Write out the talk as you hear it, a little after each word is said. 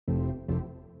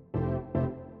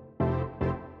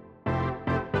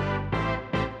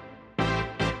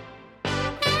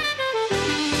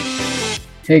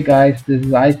Hey guys, this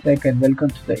is Isaac and welcome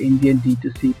to the Indian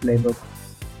D2C Playbook,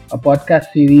 a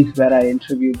podcast series where I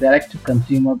interview direct to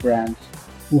consumer brands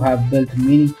who have built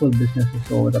meaningful businesses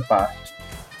over the past.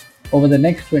 Over the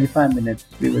next 25 minutes,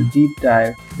 we will deep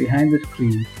dive behind the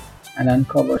screens and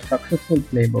uncover successful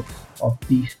playbooks of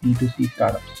these D2C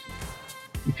startups.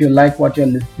 If you like what you're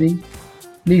listening,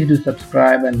 please do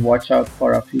subscribe and watch out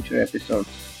for our future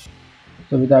episodes.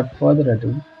 So, without further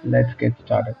ado, let's get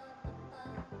started.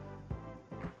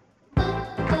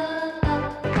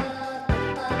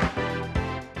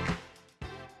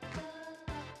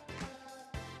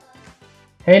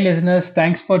 Hey listeners,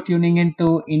 thanks for tuning in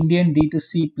to Indian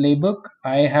D2C Playbook.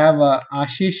 I have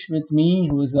Aashish with me,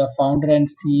 who is the founder and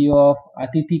CEO of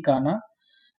Atithi Khana.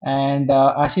 And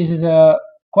Ashish is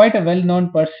quite a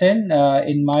well-known person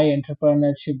in my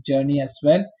entrepreneurship journey as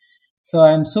well. So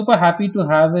I'm super happy to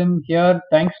have him here.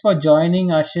 Thanks for joining,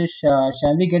 Ashish.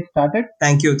 Shall we get started?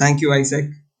 Thank you, Isaac.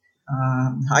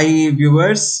 Hi,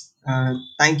 viewers.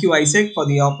 Thank you, Isaac, for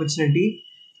the opportunity.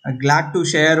 Glad to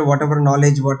share whatever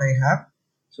knowledge what I have.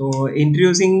 So,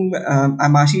 introducing,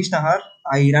 I'm Aasish Nahar.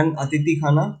 I run Atithi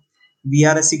Khana. We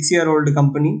are a 6-year-old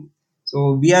company.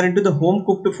 So, we are into the home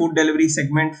cooked food delivery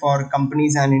segment for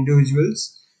companies and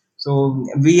individuals. So,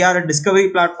 we are a discovery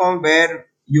platform where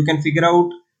you can figure out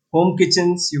home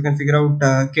kitchens, you can figure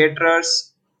out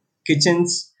caterers,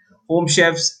 kitchens, home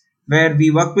chefs, where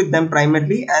we work with them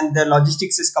primarily, and the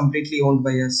logistics is completely owned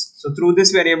by us. So through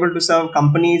this, we are able to serve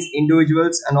companies,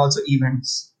 individuals, and also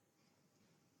events.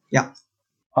 Yeah.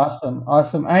 Awesome,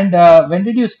 awesome. And when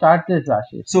did you start this,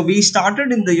 Ashish? So we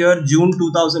started in the year June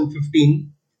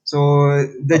 2015. So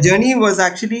the journey was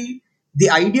actually, the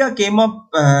idea came up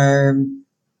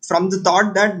from the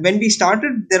thought that when we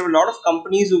started, there were a lot of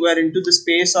companies who were into the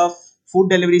space of food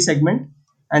delivery segment,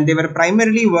 and they were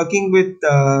primarily working with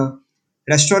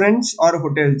restaurants or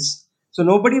hotels. So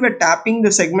nobody were tapping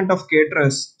the segment of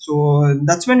caterers. So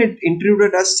that's when it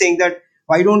intruded us, saying that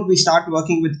why don't we start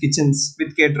working with kitchens,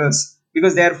 with caterers,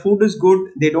 because their food is good,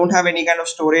 they don't have any kind of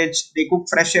storage, they cook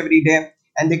fresh every day,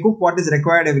 and they cook what is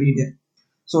required every day.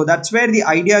 So that's where the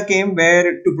idea came, where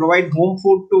to provide home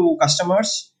food to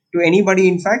customers, to anybody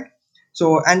in fact.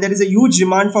 So, and there is a huge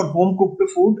demand for home cooked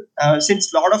food,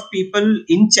 since a lot of people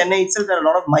in Chennai itself, there are a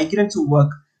lot of migrants who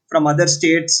work from other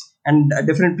states and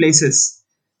different places.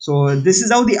 So this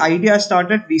is how the idea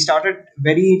started. We started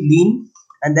very lean,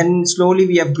 and then slowly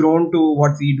we have grown to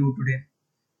what we do today.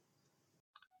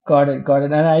 Got it, got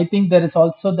it. And I think there is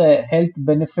also the health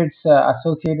benefits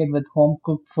associated with home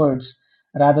cooked foods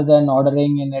rather than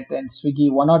ordering in it and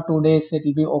Swiggy. 1 or 2 days it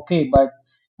will be okay, but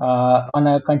on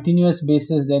a continuous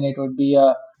basis, then it would be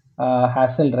a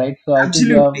hassle, right? So I think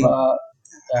you have, Absolutely.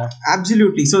 yeah,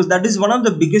 Absolutely. So that is one of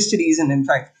the biggest reason, in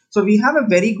fact. So we have a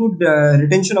very good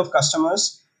retention of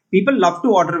customers. People love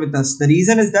to order with us. The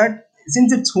reason is that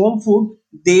since it's home food,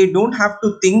 they don't have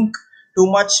to think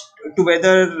too much to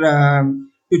whether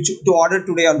to order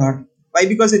today or not. Why?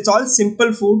 Because it's all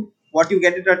simple food. What you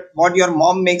get it at, what your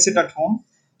mom makes it at home.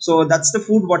 So that's the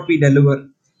food what we deliver.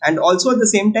 And also at the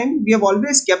same time, we have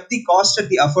always kept the cost at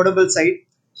the affordable side,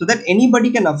 so that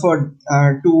anybody can afford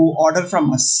to order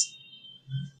from us.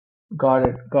 got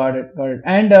it, got it, got it.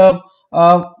 And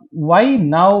why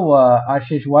now,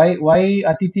 Ashish? Why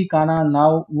Atithi Kana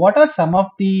now? What are some of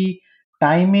the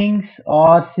timings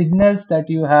or signals that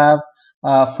you have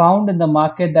found in the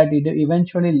market that it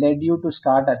eventually led you to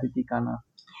start Atithi Kana?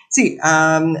 See,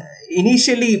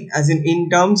 initially, as in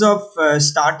terms of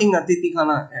starting Atithi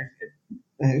Khana,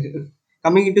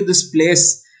 coming into this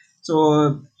place,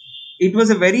 so it was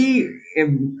a very,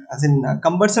 as in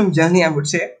cumbersome journey, I would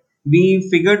say. We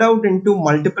figured out into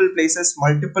multiple places,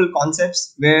 multiple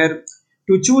concepts, where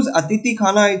to choose Atithi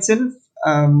Khana itself,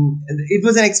 it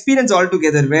was an experience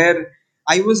altogether, where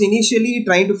I was initially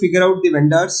trying to figure out the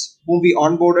vendors whom we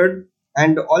onboarded,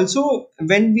 and also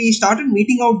when we started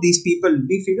meeting out these people,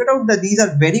 we figured out that these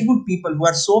are very good people who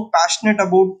are so passionate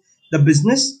about the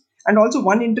business. And also,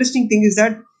 one interesting thing is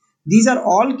that these are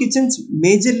all kitchens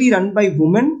majorly run by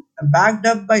women, backed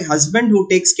up by husband who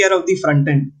takes care of the front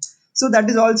end. So that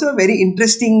is also a very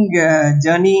interesting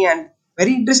journey, and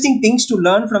very interesting things to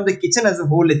learn from the kitchen as a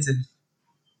whole itself.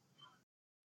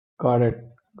 Got it.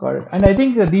 Got it. And I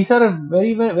think these are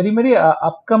very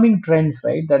upcoming trends,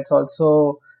 right? That's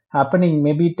also happening.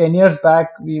 Maybe 10 years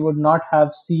back, we would not have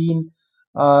seen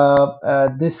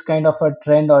this kind of a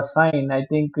trend or sign. I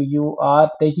think you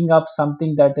are taking up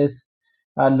something that is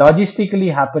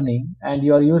logistically happening, and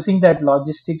you're using that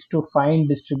logistics to find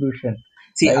distribution,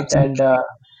 See, right? And absolutely.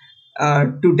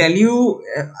 To tell you,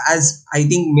 as I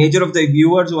think major of the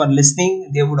viewers who are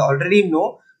listening, they would already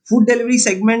know, food delivery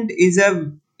segment is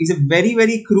a is a very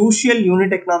very crucial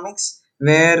unit economics,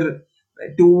 where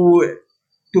to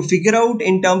to figure out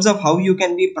in terms of how you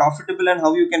can be profitable and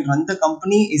how you can run the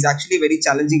company is actually a very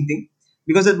challenging thing,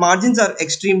 because the margins are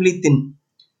extremely thin.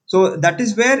 So that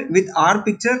is where with our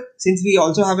picture, since we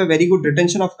also have a very good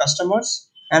retention of customers,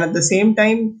 and at the same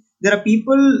time there are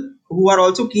people who are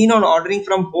also keen on ordering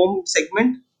from home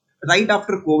segment right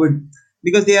after COVID,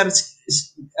 because they are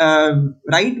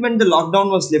right when the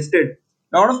lockdown was lifted,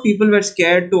 a lot of people were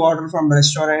scared to order from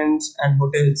restaurants and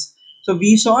hotels. So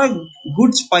we saw a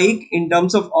good spike in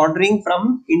terms of ordering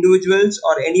from individuals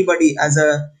or anybody as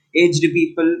a aged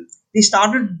people. They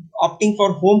started opting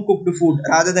for home cooked food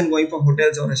rather than going for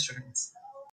hotels or restaurants.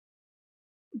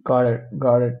 Got it.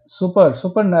 Got it. Super.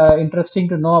 Super interesting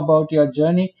to know about your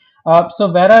journey.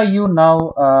 So where are you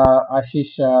now,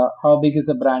 Ashish? How big is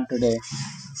the brand today?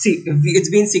 See,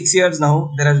 it's been 6 years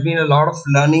now. There has been a lot of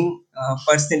learning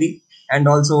personally and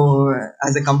also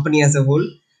as a company as a whole.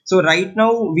 So right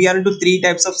now we are into three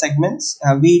types of segments.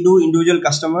 We do individual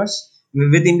customers.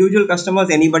 With individual customers,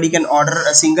 anybody can order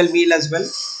a single meal as well.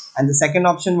 And the second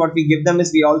option, what we give them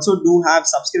is we also do have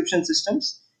subscription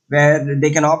systems where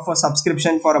they can opt for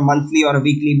subscription for a monthly or a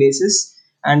weekly basis.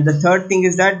 And the third thing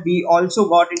is that we also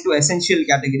got into essential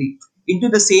category, into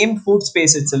the same food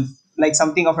space itself, like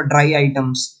something of a dry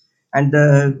items. And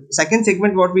the second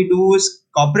segment, what we do is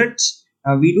corporates.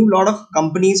 We do a lot of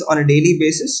companies on a daily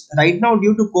basis. Right now,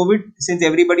 due to COVID, since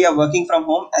everybody are working from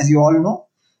home, as you all know,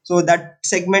 so that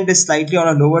segment is slightly on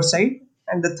a lower side.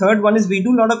 And the third one is we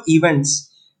do a lot of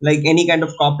events, like any kind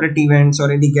of corporate events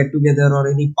or any get together or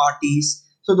any parties.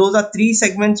 So those are three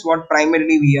segments what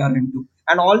primarily we are into,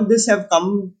 and all this have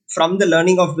come from the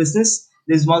learning of business.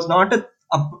 This was not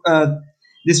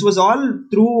this was all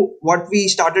through what we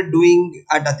started doing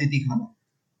at Atithi Khana.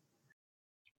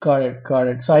 Got it. Got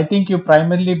it. So I think you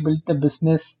primarily built the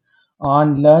business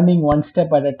on learning one step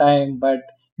at a time, but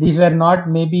these were not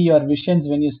maybe your visions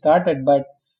when you started, but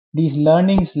these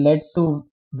learnings led to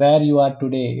where you are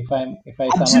today, if I summarize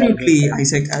it Absolutely, right.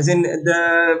 Isaac. As in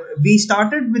we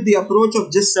started with the approach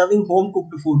of just serving home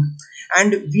cooked food,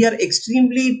 and we are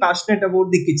extremely passionate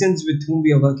about the kitchens with whom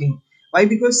we are working. Why?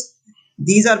 Because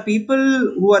these are people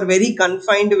who are very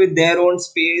confined with their own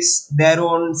space, their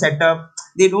own setup.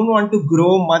 They don't want to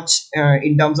grow much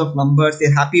in terms of numbers.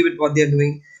 They're happy with what they're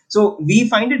doing. So we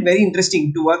find it very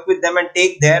interesting to work with them and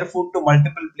take their food to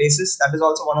multiple places. That is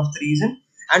also one of the reasons.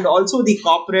 And also the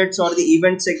corporates or the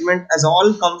event segment has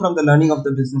all come from the learning of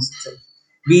the business itself.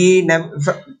 We never,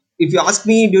 if you ask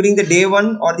me during the day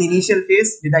one or the initial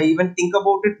phase, did I even think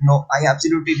about it? No, I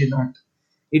absolutely did not.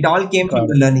 It all came from Got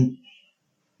the it. learning.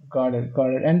 Got it.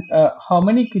 Got it. And how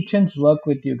many kitchens work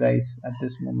with you guys at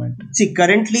this moment? See,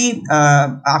 currently,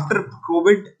 after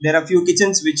COVID, there are few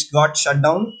kitchens which got shut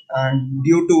down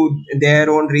due to their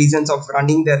own reasons of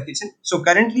running their kitchen. So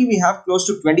currently we have close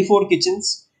to 24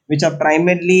 kitchens which are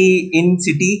primarily in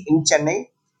city in Chennai,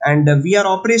 and we are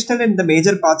operational in the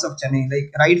major parts of Chennai,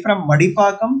 like right from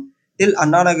Madipakam till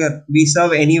Annanagar. We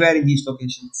serve anywhere in these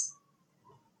locations.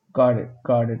 Got it,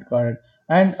 got it, got it.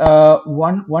 And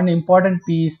one important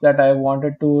piece that I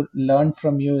wanted to learn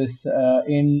from you is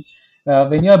in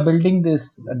when you are building this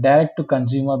direct to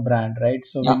consumer brand, right?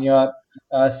 So Yeah, when you are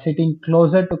sitting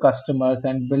closer to customers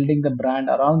and building the brand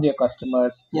around your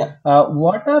customers, yeah.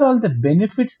 what are all the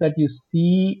benefits that you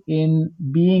see in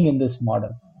being in this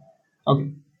model?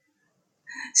 Okay.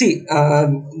 See,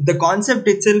 the concept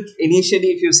itself initially,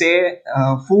 if you say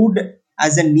food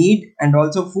as a need and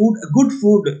also food, good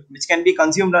food which can be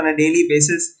consumed on a daily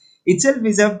basis itself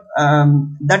is a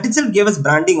that itself gave us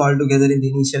branding altogether in the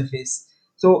initial phase.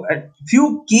 So, a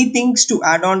few key things to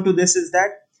add on to this is that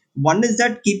one is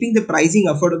that keeping the pricing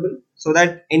affordable so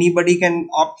that anybody can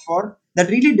opt for. That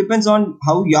really depends on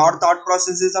how your thought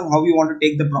process is and how you want to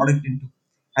take the product into.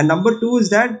 And number two is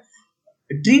that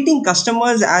treating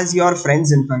customers as your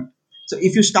friends, in fact. So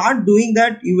if you start doing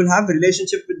that, you will have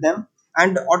relationship with them,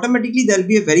 and automatically there'll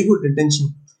be a very good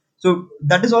retention. So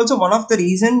that is also one of the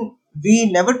reason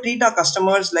we never treat our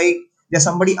customers like they're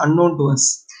somebody unknown to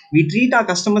us. We treat our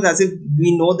customers as if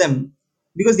we know them,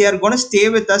 because they are going to stay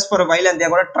with us for a while and they're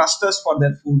going to trust us for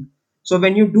their food. So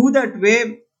when you do that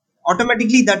way,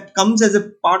 automatically that comes as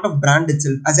a part of brand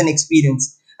itself, as an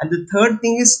experience. And the third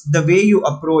thing is the way you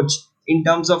approach in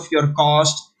terms of your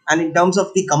cost and in terms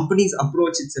of the company's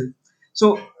approach itself.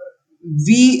 So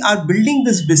we are building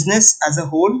this business as a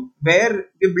whole, where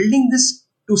we're building this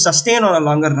to sustain on a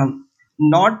longer run,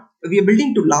 not we are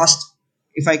building to last,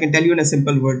 if I can tell you in a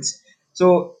simple words.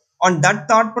 So on that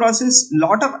thought process,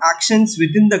 lot of actions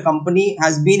within the company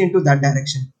has been into that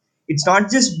direction. It's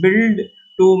not just build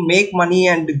to make money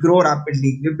and grow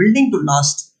rapidly, we're building to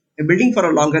last. we're building for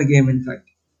a longer game, in fact.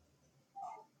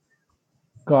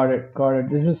 Got it. Got it.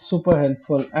 This is super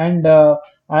helpful. And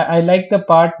I like the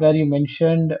part where you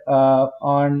mentioned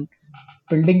on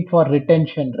building for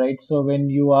retention, right? So when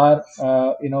you are,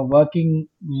 working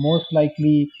most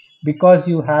likely because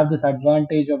you have this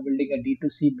advantage of building a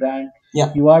D2C brand,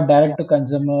 Yeah, you are direct to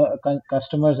consumer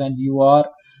customers, and you are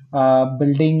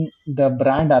building the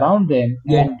brand around them,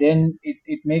 yeah, and then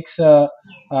it makes a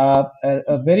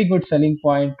very good selling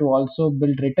point to also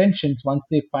build retentions once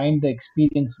they find the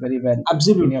experience very well in your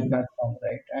absolutely. platform,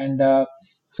 right? And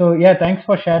so yeah, thanks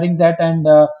for sharing that. And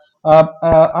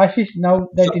Ashish, now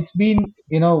that Sure. it's been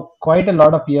quite a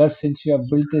lot of years since you have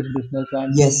built this business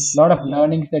and a Yes, lot of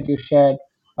learnings that you shared,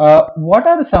 what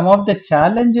are some of the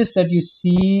challenges that you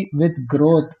see with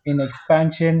growth in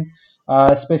expansion,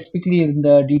 specifically in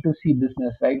the D2C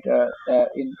business, right?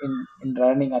 In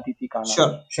running Atithi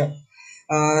Khana. sure.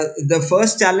 The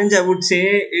first challenge I would say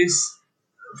is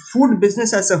food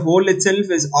business as a whole itself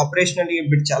is operationally a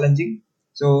bit challenging.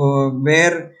 So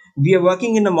where we are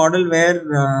working in a model where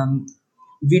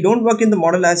we don't work in the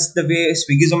model as the way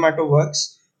Swiggy Zomato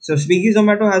works. So Swiggy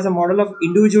Zomato has a model of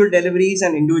individual deliveries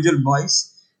and individual boys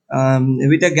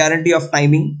with a guarantee of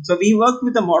timing. So we work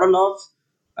with a model of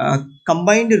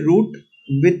combined route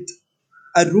with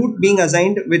a route being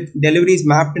assigned with deliveries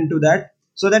mapped into that,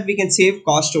 so that we can save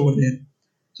cost over there,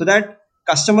 so that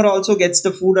customer also gets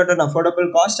the food at an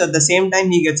affordable cost. At the same time,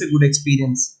 he gets a good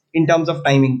experience in terms of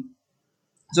timing.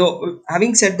 So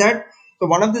having said that, so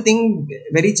one of the thing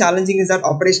very challenging is that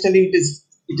operationally it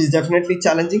is definitely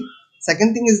challenging.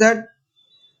 Second thing is that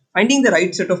finding the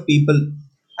right set of people,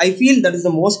 I feel that is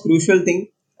the most crucial thing.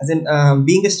 As in,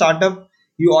 being a startup,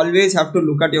 you always have to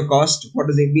look at your cost, what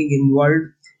is it being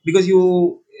involved, because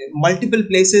you multiple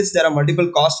places there are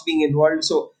multiple costs being involved.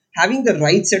 So having the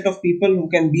right set of people who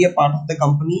can be a part of the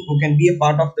company, who can be a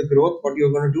part of the growth what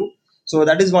you're going to do, so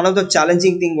that is one of the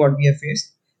challenging thing what we have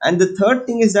faced. And the third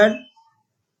thing is that,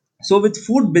 so with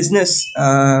food business,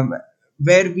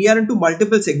 where we are into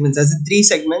multiple segments, as in three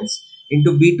segments,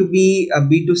 into B2B,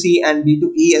 B2C, and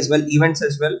B2E as well, events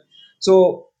as well.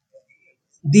 So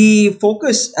the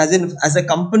focus as in as a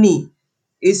company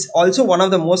is also one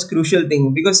of the most crucial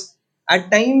thing, because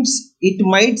at times it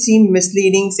might seem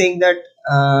misleading saying that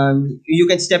you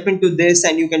can step into this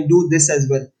and you can do this as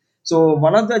well. So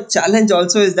one of the challenge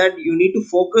also is that you need to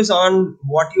focus on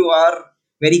what you are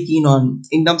very keen on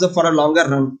in terms of for a longer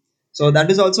run. So that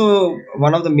is also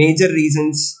one of the major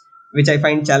reasons which I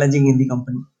find challenging in the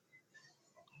company.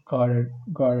 Got it.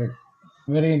 Got it.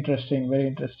 Very interesting. Very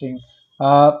interesting.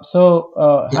 So,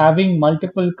 Yeah, having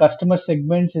multiple customer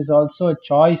segments is also a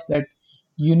choice that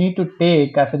you need to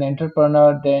take as an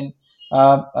entrepreneur. Then,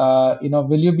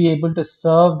 will you be able to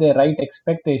serve the right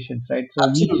expectations, right? So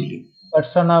each absolutely.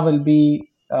 persona will be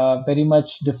very much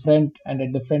different and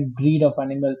a different breed of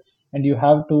animal, and you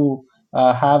have to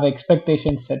have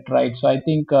expectations set right. So I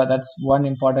think that's one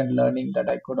important learning that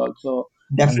I could also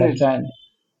Definitely. understand.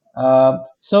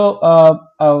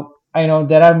 uh, I know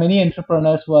there are many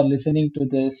entrepreneurs who are listening to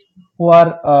this who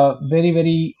are very,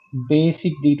 very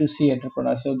basic D2C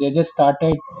entrepreneurs. So they just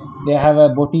started, they have a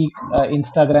boutique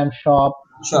Instagram shop,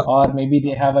 Sure, or maybe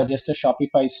they have just a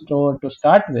Shopify store to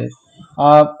start with.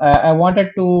 I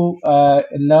wanted to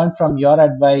learn from your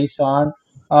advice on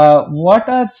what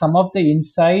are some of the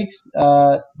insights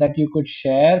that you could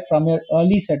share from your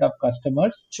early set of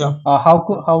customers. sure.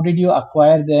 How did you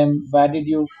acquire them? Where did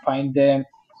you find them?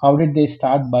 How did they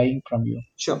start buying from you?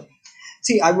 Sure.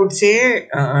 See, I would say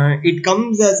it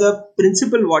comes as a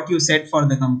principle what you said for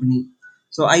the company.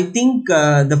 So I think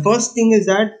the first thing is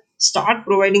that start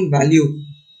providing value.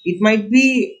 It might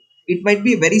be it might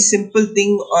be a very simple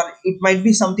thing, or it might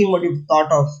be something what you've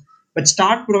thought of, but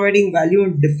start providing value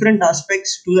in different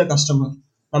aspects to the customer.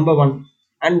 Number one,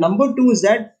 and number two is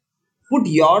that put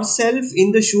yourself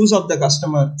in the shoes of the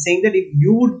customer, saying that if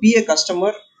you would be a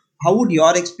customer, how would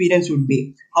your experience would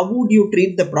be, how would you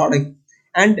treat the product.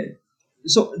 And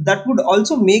so that would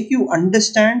also make you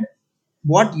understand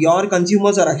what your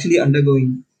consumers are actually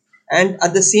undergoing, and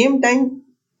at the same time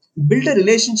build a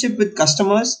relationship with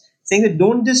customers, saying that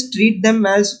don't just treat them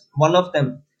as one of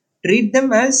them, treat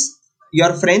them as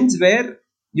your friends, where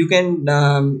you can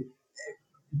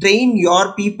train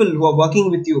your people who are working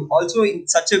with you also in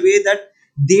such a way that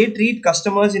they treat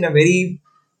customers in a very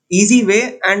easy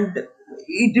way, and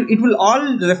it will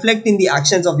all reflect in the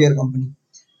actions of your company.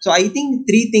 So I think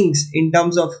three things in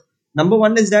terms of, number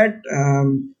one is that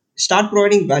start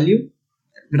providing value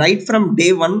right from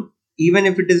day one, even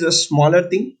if it is a smaller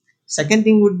thing. Second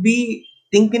thing would be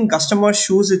think in customer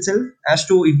shoes itself, as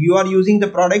to if you are using the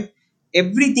product,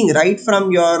 everything right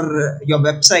from your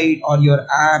website or your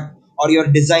app or your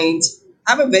designs.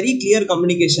 Have a very clear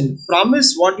communication,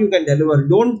 promise what you can deliver,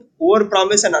 don't over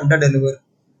promise and under deliver.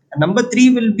 And number 3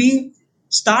 will be,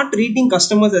 start treating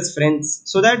customers as friends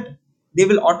so that they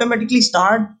will automatically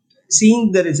start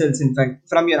seeing the results, in fact,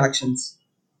 from your actions.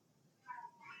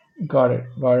 Got it.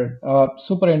 Got it.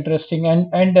 Super interesting.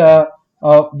 And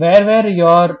where were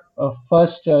your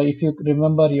first, if you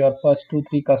remember your first two,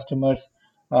 three customers,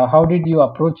 how did you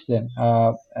approach them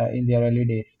in their early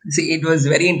days? See, it was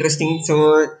very interesting.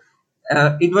 So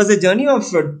it was a journey of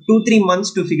 2 3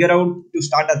 months to figure out to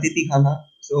start Atithi Khana.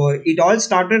 So it all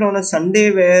started on a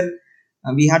Sunday where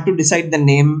we had to decide the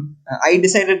name. I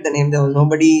decided the name. There was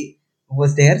nobody who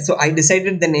was there, so I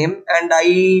decided the name, and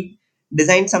I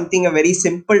designed something, a very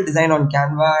simple design on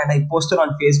Canva, and I posted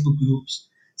on Facebook groups.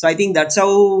 So I think that's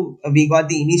how we got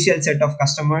the initial set of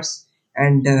customers.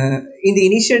 And in the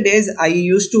initial days, I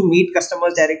used to meet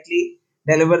customers directly,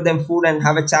 deliver them food, and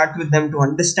have a chat with them to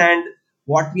understand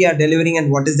what we are delivering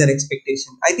and what is their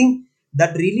expectation. I think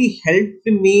that really helped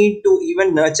me to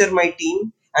even nurture my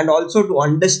team and also to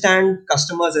understand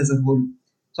customers as a whole.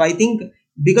 So I think,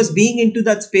 because being into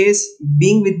that space,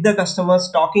 being with the customers,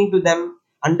 talking to them,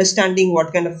 understanding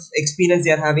what kind of experience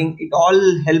they are having, it all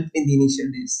helped in the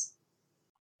initial days.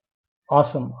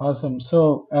 Awesome, awesome.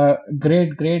 So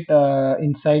great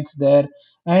insights there.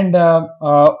 And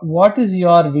what is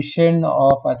your vision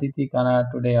of Atithi Kana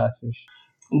today, Ashish?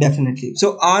 Definitely.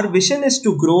 So our vision is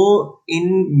to grow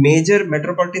in major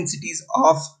metropolitan cities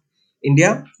of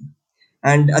India,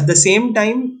 and at the same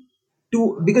time,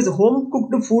 to, because home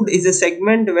cooked food is a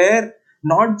segment where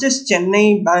not just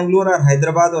Chennai, Bangalore, or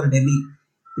Hyderabad or Delhi.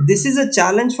 This is a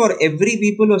challenge for every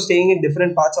people who are staying in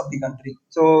different parts of the country.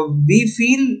 So we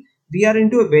feel we are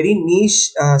into a very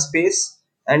niche space,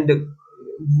 and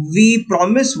we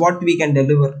promise what we can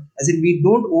deliver. As in, we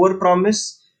don't over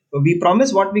promise. We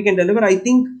promise what we can deliver. I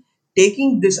think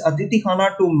taking this Atithi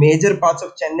Khana to major parts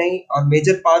of Chennai or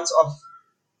major parts of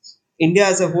India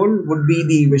as a whole would be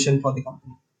the vision for the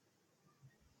company.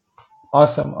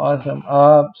 Awesome, awesome.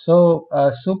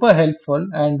 Super helpful,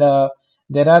 and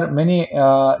there are many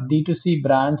D2C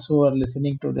brands who are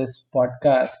listening to this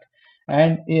podcast.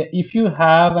 And if you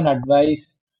have an advice,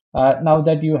 now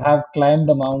that you have climbed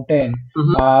the mountain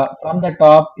Mhm. from the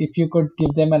top, if you could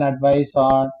give them an advice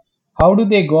on how do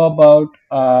they go about,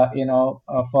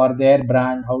 for their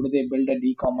brand, how do they build an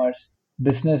e-commerce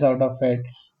business out of it?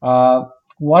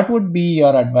 What would be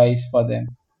your advice for them?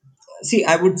 See,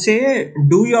 I would say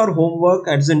do your homework,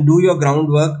 as in do your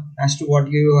groundwork as to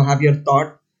what you have your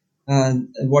thought,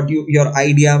 what your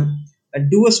idea.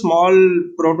 Do a small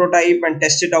prototype and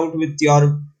test it out with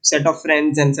your set of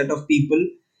friends and set of people.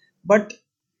 But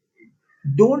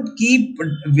don't keep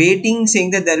waiting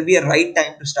saying that there will be a right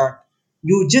time to start.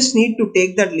 You just need to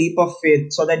take that leap of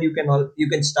faith so that you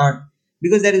can start,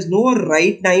 because there is no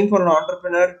right time for an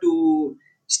entrepreneur to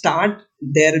start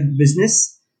their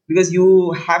business, because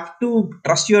you have to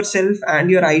trust yourself and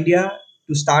your idea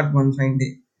to start one fine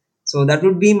day. So that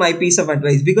would be my piece of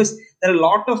advice, because there are a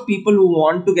lot of people who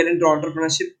want to get into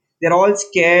entrepreneurship. They're all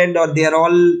scared or they're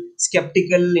all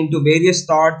skeptical into various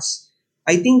thoughts.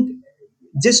 I think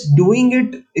just doing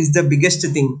it is the biggest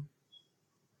thing,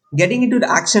 getting into the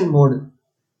action mode.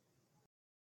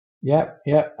 Yeah,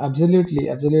 yeah, absolutely,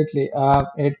 absolutely.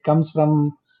 It comes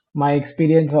from my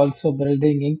experience also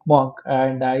building Ink Monk,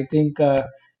 and I think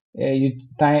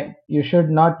you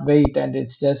should not wait, and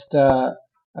it's just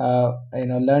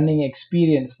learning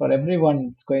experience for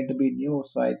everyone. It's going to be new,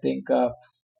 so I think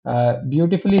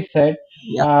beautifully said.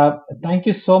 Yeah, Thank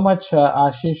you so much,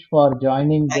 Ashish, for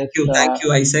joining this thank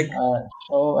you, Isaac.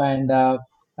 show, and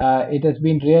it has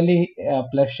been really a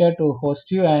pleasure to host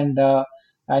you, and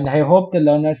I hope the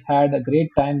learners had a great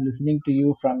time listening to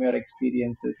you from your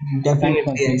experiences. Thanks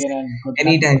once Definitely, again, Isaac. and good luck.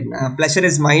 Anytime. Pleasure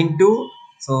is mine too.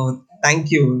 So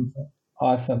thank you.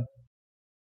 Awesome.